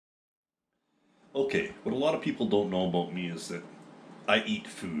Okay, what a lot of people don't know about me is that I eat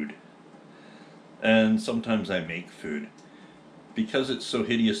food. And sometimes I make food. Because it's so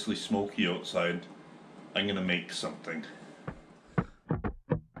hideously smoky outside, I'm gonna make something.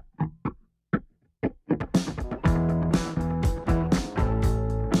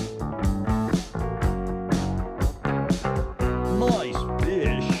 Nice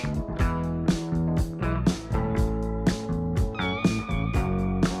fish.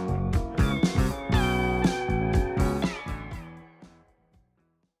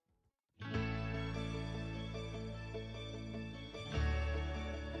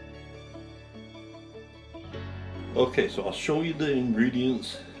 Okay, so I'll show you the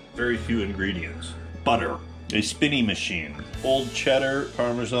ingredients. Very few ingredients. Butter, a spinning machine, old cheddar,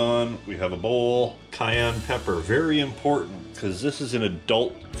 parmesan, we have a bowl, cayenne pepper, very important because this is an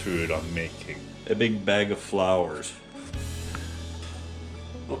adult food I'm making. A big bag of flours.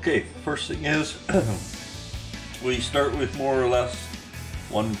 Okay, first thing is we start with more or less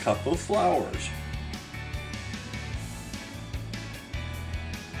 1 cup of flours.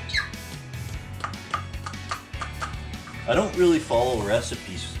 I don't really follow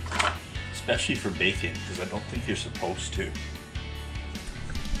recipes, especially for baking, because I don't think you're supposed to.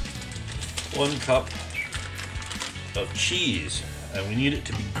 1 cup of cheese, and we need it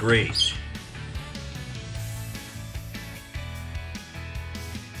to be great.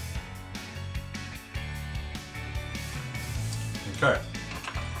 Okay.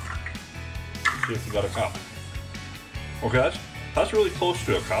 Let's see if we got a cup. Okay, that's really close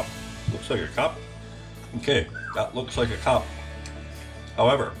to a cup. Looks like a cup. Okay, that looks like a cup.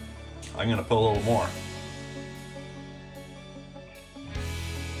 However, I'm gonna put a little more.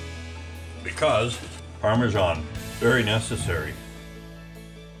 Because Parmesan, very necessary.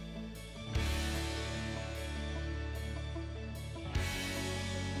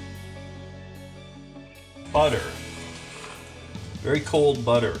 Butter. Very cold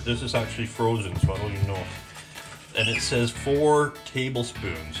butter. This is actually frozen, so I don't even know. And it says 4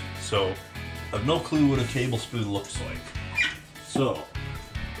 tablespoons. So I have no clue what a tablespoon looks like. So,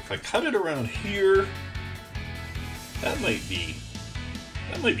 if I cut it around here, that might be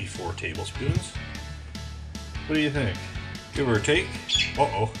 4 tablespoons. What do you think? Give or take?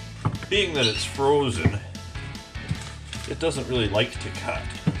 Uh-oh. Being that it's frozen, it doesn't really like to cut.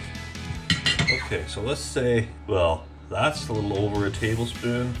 Okay, so let's say, well, that's a little over a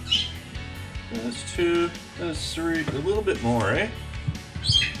tablespoon. That's 2, that's 3, a little bit more, eh?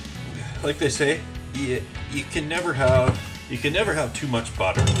 Like they say, you can never have too much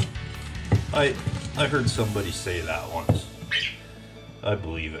butter. I heard somebody say that once. I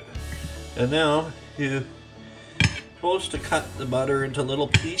believe it. And now you're supposed to cut the butter into little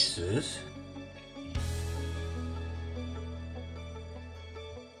pieces.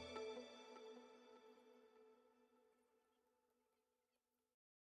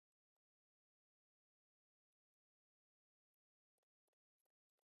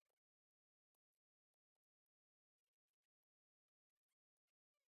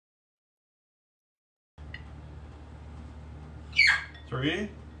 Three.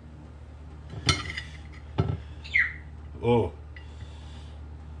 Oh.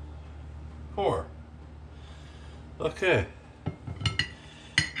 4. Okay.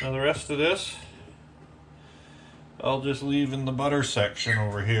 Now the rest of this, I'll just leave in the butter section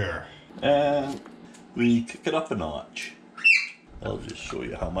over here. And we kick it up a notch. I'll just show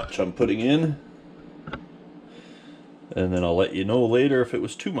you how much I'm putting in. And then I'll let you know later if it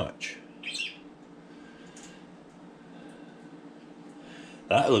was too much.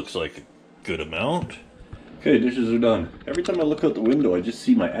 That looks like a good amount. Okay, dishes are done. Every time I look out the window, I just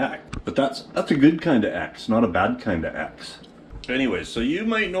see my axe. But that's a good kind of axe, not a bad kind of axe. Anyway, so you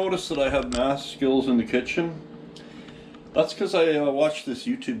might notice that I have math skills in the kitchen. That's because I watched this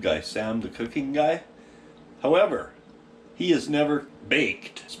YouTube guy, Sam the Cooking Guy. However, he has never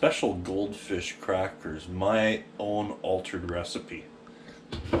baked special goldfish crackers, my own altered recipe.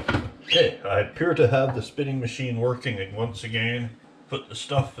 Okay, I appear to have the spinning machine working once again. Put the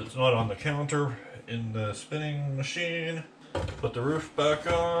stuff that's not on the counter in the spinning machine. Put the roof back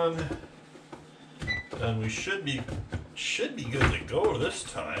on. And we should be good to go this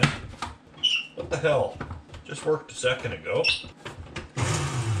time. What the hell? Just worked a second ago.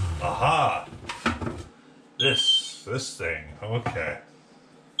 Aha! This thing. Okay.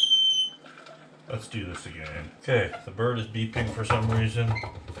 Let's do this again. Okay, the bird is beeping for some reason.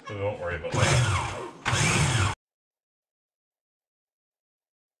 We won't worry about that.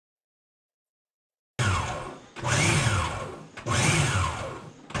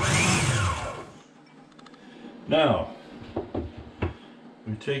 Now,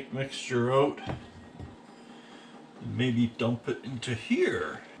 we take mixture out and maybe dump it into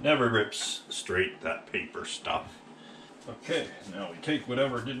here. Never rips straight, that paper stuff. Okay, now we take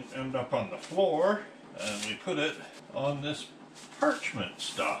whatever didn't end up on the floor and we put it on this parchment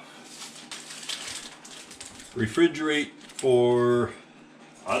stuff. Refrigerate for,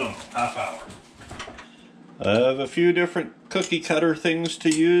 I don't know, half hour. I have a few different cookie cutter things to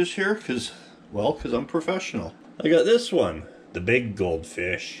use here because I'm professional. I got this one, the big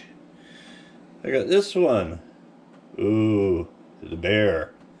goldfish. I got this one, ooh, the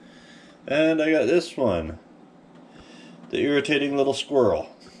bear. And I got this one, the irritating little squirrel.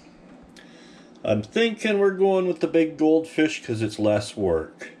 I'm thinking we're going with the big goldfish because it's less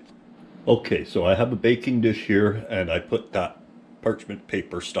work. Okay, so I have a baking dish here and I put that parchment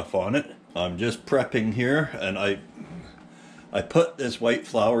paper stuff on it. I'm just prepping here and I put this white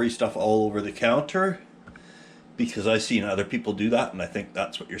floury stuff all over the counter because I've seen other people do that and I think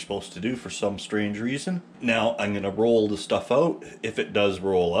that's what you're supposed to do for some strange reason. Now I'm going to roll the stuff out if it does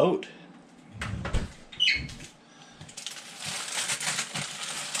roll out.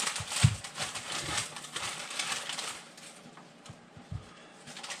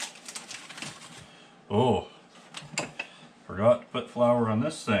 Oh, forgot to put flour on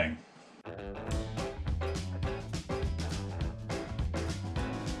this thing.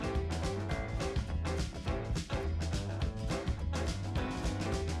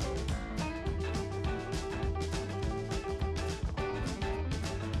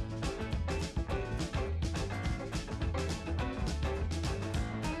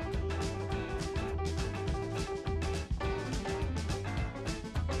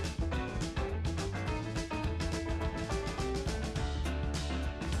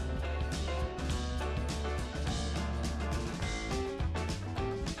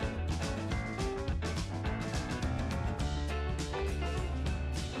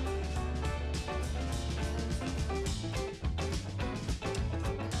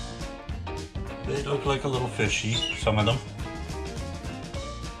 They look like a little fishy, some of them.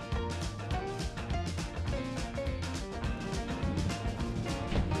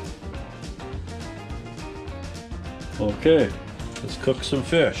 Okay, let's cook some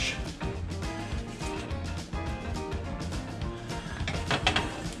fish.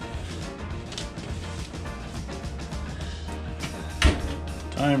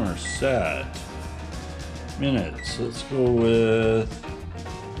 Timer set. Minutes, let's go with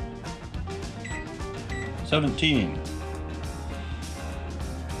 17.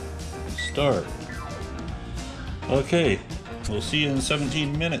 Start. Okay, we'll see you in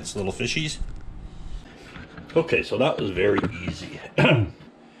 17 minutes, little fishies. Okay, so that was very easy.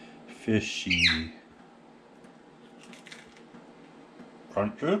 Fishy.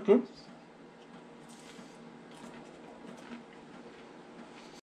 Crunchy.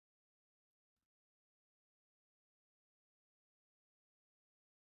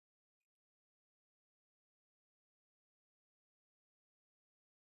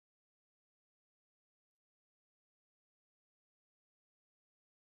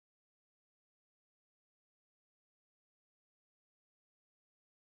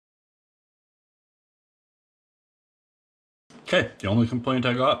 Okay, the only complaint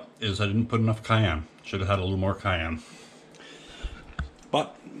I got is I didn't put enough cayenne. Should have had a little more cayenne.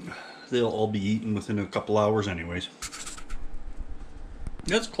 But they'll all be eaten within a couple hours anyways.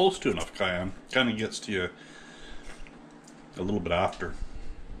 That's close to enough cayenne. Kind of gets to you a little bit after.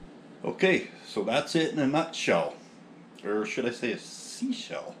 Okay, so that's it in a nutshell. Or should I say a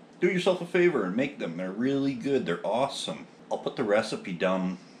seashell. Do yourself a favor and make them. They're really good. They're awesome. I'll put the recipe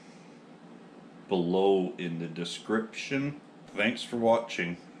down below in the description. Thanks for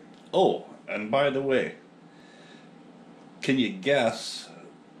watching. Oh, and by the way, can you guess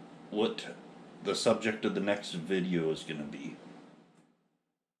what the subject of the next video is going to be?